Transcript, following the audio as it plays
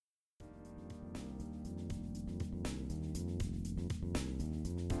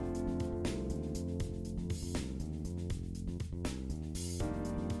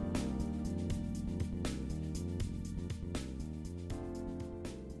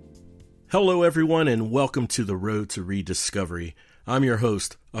Hello, everyone, and welcome to the Road to Rediscovery. I'm your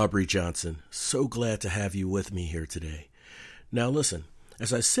host, Aubrey Johnson. So glad to have you with me here today. Now listen,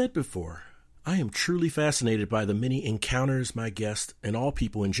 as I said before, I am truly fascinated by the many encounters my guests and all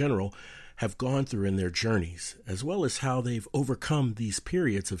people in general have gone through in their journeys, as well as how they've overcome these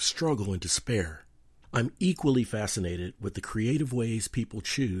periods of struggle and despair. I'm equally fascinated with the creative ways people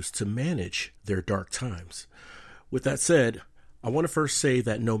choose to manage their dark times. With that said, I want to first say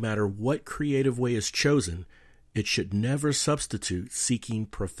that no matter what creative way is chosen, it should never substitute seeking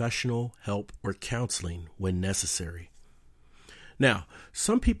professional help or counseling when necessary. Now,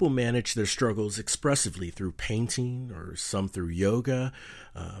 some people manage their struggles expressively through painting, or some through yoga,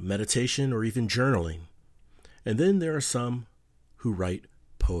 meditation, or even journaling. And then there are some who write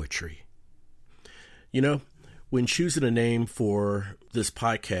poetry. You know, when choosing a name for this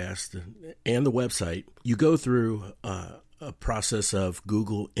podcast and the website, you go through a process of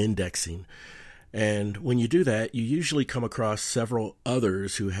Google indexing. And when you do that, you usually come across several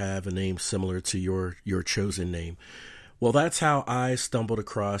others who have a name similar to your chosen name. Well, that's how I stumbled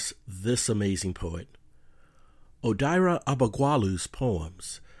across this amazing poet. Odaira Abagwalu's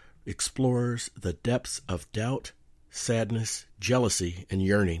poems explores the depths of doubt, sadness, jealousy, and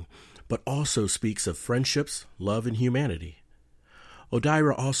yearning, but also speaks of friendships, love, and humanity.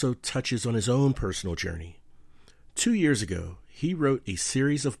 Odaira also touches on his own personal journey. 2 years ago, he wrote a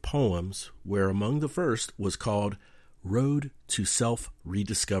series of poems where among the first was called Road to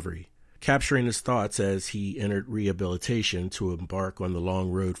Self-Rediscovery, capturing his thoughts as he entered rehabilitation to embark on the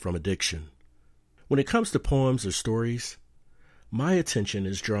long road from addiction. When it comes to poems or stories, my attention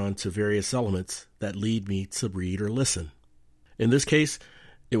is drawn to various elements that lead me to read or listen. In this case,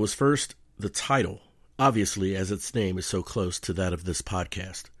 it was first the title, obviously as its name is so close to that of this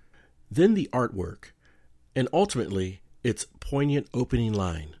podcast, then the artwork, and ultimately its poignant opening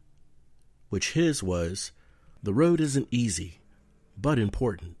line, which his was, "The road isn't easy, but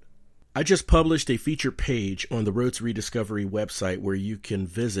important." I just published a featured page on the Road to Rediscovery website where you can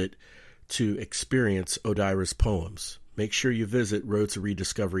visit to experience Odaira's poems. Make sure you visit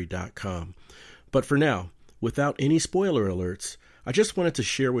roadtorediscovery.com. But for now, without any spoiler alerts, I just wanted to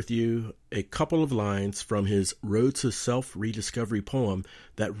share with you a couple of lines from his Road to Self-Rediscovery poem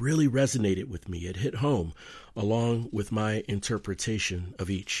that really resonated with me. It hit home, along with my interpretation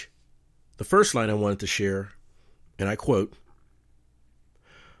of each. The first line I wanted to share, and I quote,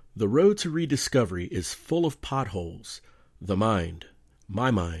 "The road to rediscovery is full of potholes. The mind,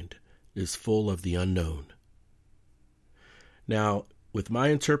 my mind, is full of the unknown." Now, with my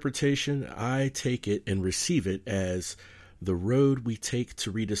interpretation, I take it and receive it as the road we take to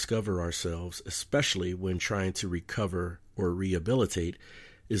rediscover ourselves, especially when trying to recover or rehabilitate,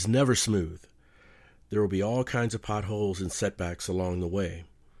 is never smooth. There will be all kinds of potholes and setbacks along the way.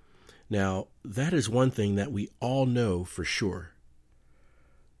 Now, that is one thing that we all know for sure.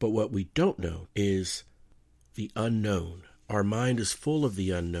 But what we don't know is the unknown. Our mind is full of the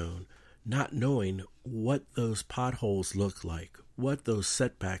unknown, not knowing what those potholes look like, what those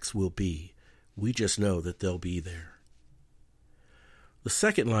setbacks will be. We just know that they'll be there. The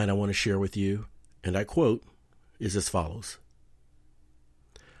second line I want to share with you, and I quote, is as follows.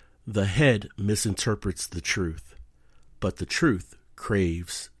 "The head misinterprets the truth, but the truth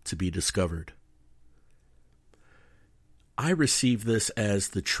craves to be discovered." I receive this as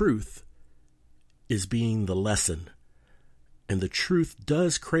the truth is being the lesson, and the truth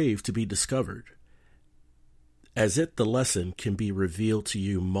does crave to be discovered, as the lesson can be revealed to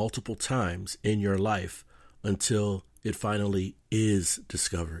you multiple times in your life until it finally is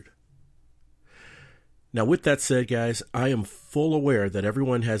discovered. Now, with that said, guys, I am full aware that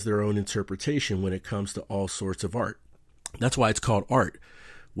everyone has their own interpretation when it comes to all sorts of art. That's why it's called art,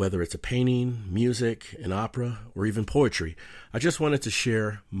 whether it's a painting, music, an opera, or even poetry. I just wanted to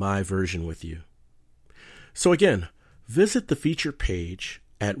share my version with you. So again, visit the featured page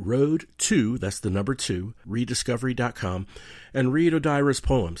at road2, that's the number 2, rediscovery.com, and read Odaira's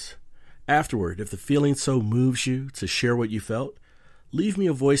poems. Afterward, if the feeling so moves you to share what you felt, leave me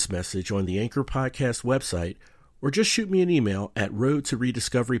a voice message on the Anchor Podcast website or just shoot me an email at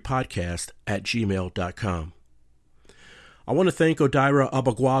roadtorediscoverypodcast@gmail.com. I want to thank Odaira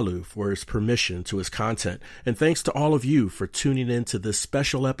Abagwalu for his permission to his content, and thanks to all of you for tuning in to this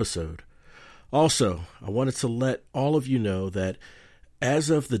special episode. Also, I wanted to let all of you know that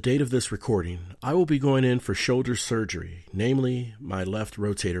as of the date of this recording, I will be going in for shoulder surgery, namely my left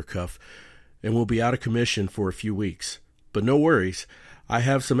rotator cuff, and will be out of commission for a few weeks. But no worries, I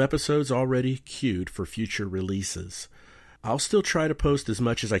have some episodes already queued for future releases. I'll still try to post as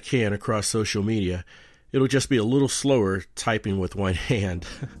much as I can across social media. It'll just be a little slower typing with one hand.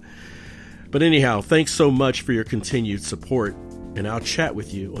 But anyhow, thanks so much for your continued support, and I'll chat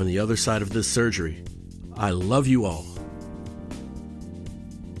with you on the other side of this surgery. I love you all.